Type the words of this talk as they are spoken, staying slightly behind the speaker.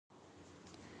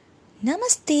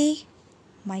Namaste,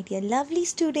 my dear lovely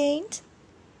students.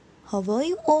 How are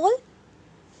you all?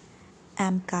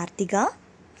 I'm Kartika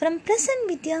from Prasanna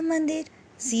Vidya Mandir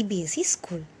CBSE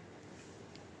School.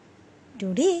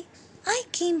 Today, I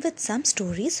came with some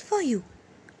stories for you.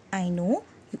 I know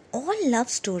you all love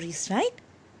stories, right?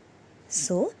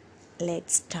 So,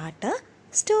 let's start a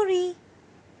story.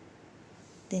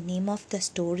 The name of the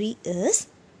story is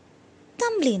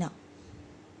Thumbelina.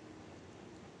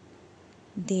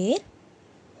 There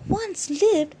once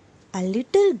lived a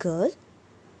little girl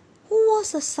who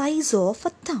was the size of a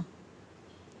thumb.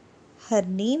 Her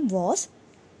name was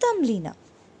Thumbelina.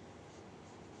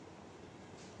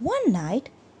 One night,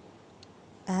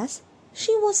 as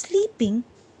she was sleeping,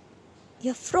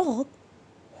 a frog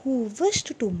who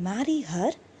wished to marry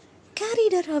her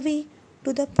carried her away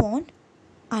to the pond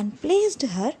and placed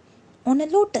her on a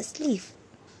lotus leaf.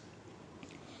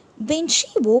 When she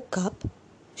woke up,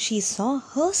 she saw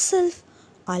herself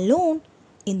alone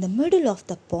in the middle of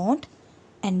the pond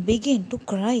and began to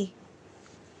cry.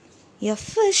 A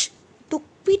fish took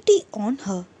pity on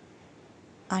her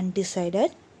and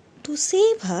decided to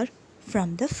save her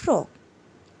from the frog.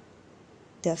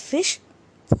 The fish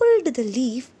pulled the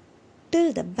leaf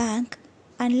till the bank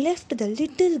and left the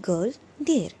little girl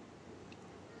there.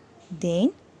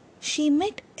 Then she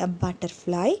met a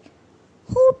butterfly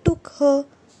who took her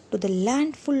to the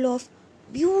land full of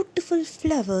beautiful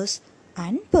flowers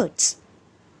and birds.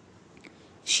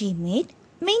 She made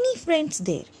many friends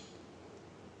there.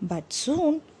 But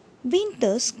soon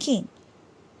winters came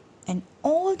and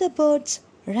all the birds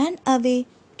ran away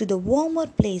to the warmer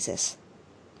places.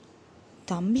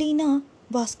 Thumbelina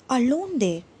was alone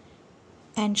there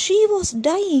and she was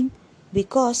dying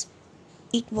because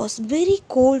it was very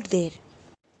cold there.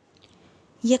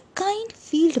 A kind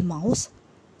field mouse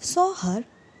saw her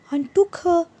and took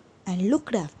her and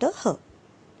looked after her.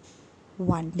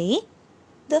 One day,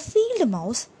 the field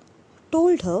mouse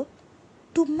told her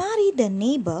to marry their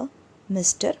neighbor,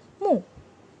 Mr. Moo.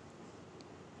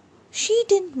 She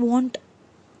didn't want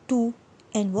to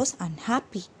and was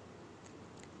unhappy.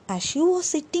 As she was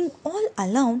sitting all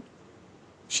alone,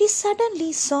 she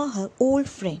suddenly saw her old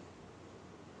friend,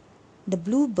 the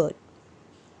bluebird.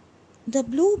 The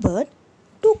bluebird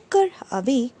took her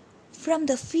away from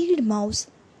the field mouse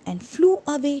and flew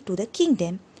away to the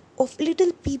kingdom of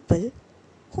little people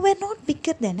who were not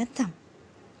bigger than a thumb.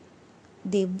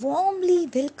 They warmly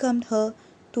welcomed her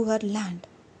to her land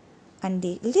and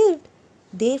they lived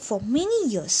there for many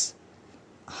years.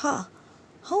 How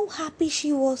happy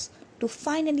she was to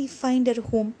finally find her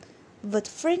home with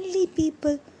friendly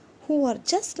people who are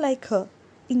just like her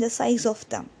in the size of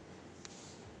thumb.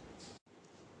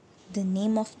 The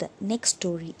name of the next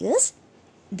story is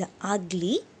The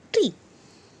Ugly Tree.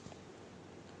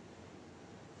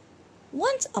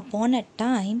 Once upon a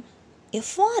time, a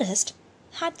forest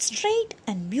had straight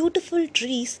and beautiful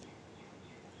trees.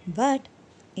 But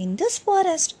in this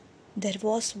forest, there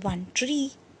was one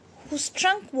tree whose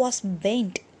trunk was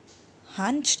bent,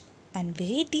 hunched, and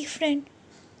very different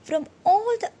from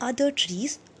all the other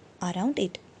trees around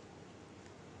it.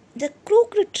 The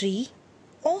crooked tree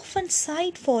often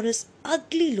sighed for his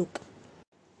ugly look.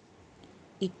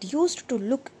 It used to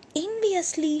look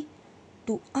enviously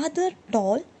to other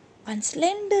tall and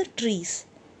slender trees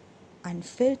and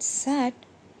felt sad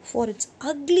for its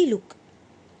ugly look.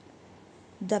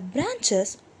 The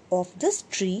branches of this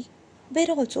tree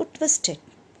were also twisted.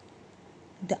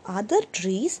 The other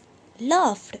trees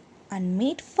laughed and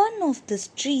made fun of this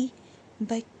tree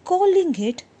by calling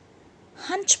it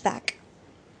hunchback.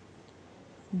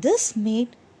 This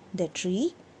made the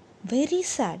tree very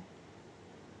sad.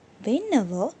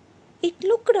 Whenever it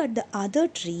looked at the other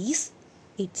trees,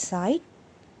 it sighed,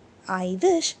 I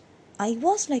wish I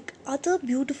was like other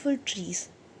beautiful trees.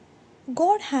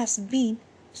 God has been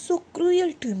so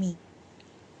cruel to me.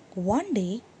 One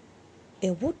day,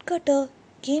 a woodcutter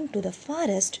came to the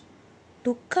forest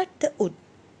to cut the wood.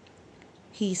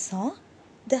 He saw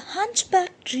the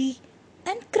hunchback tree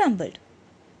and grumbled,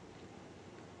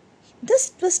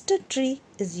 this twisted tree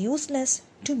is useless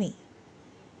to me.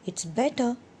 It's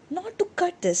better not to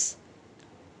cut this.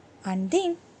 And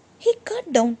then he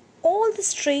cut down all the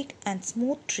straight and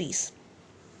smooth trees.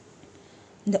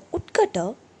 The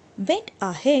woodcutter went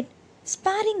ahead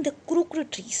sparing the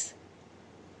crooked trees.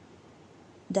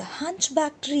 The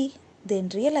hunchback tree then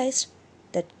realized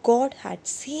that God had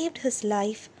saved his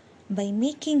life by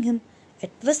making him a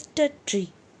twisted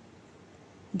tree.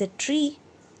 The tree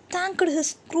thanked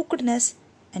his crookedness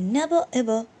and never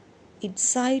ever it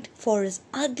sighed for his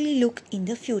ugly look in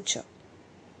the future.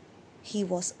 He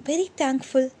was very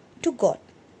thankful to God.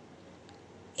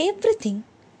 Everything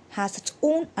has its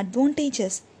own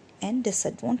advantages and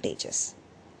disadvantages.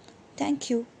 Thank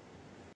you.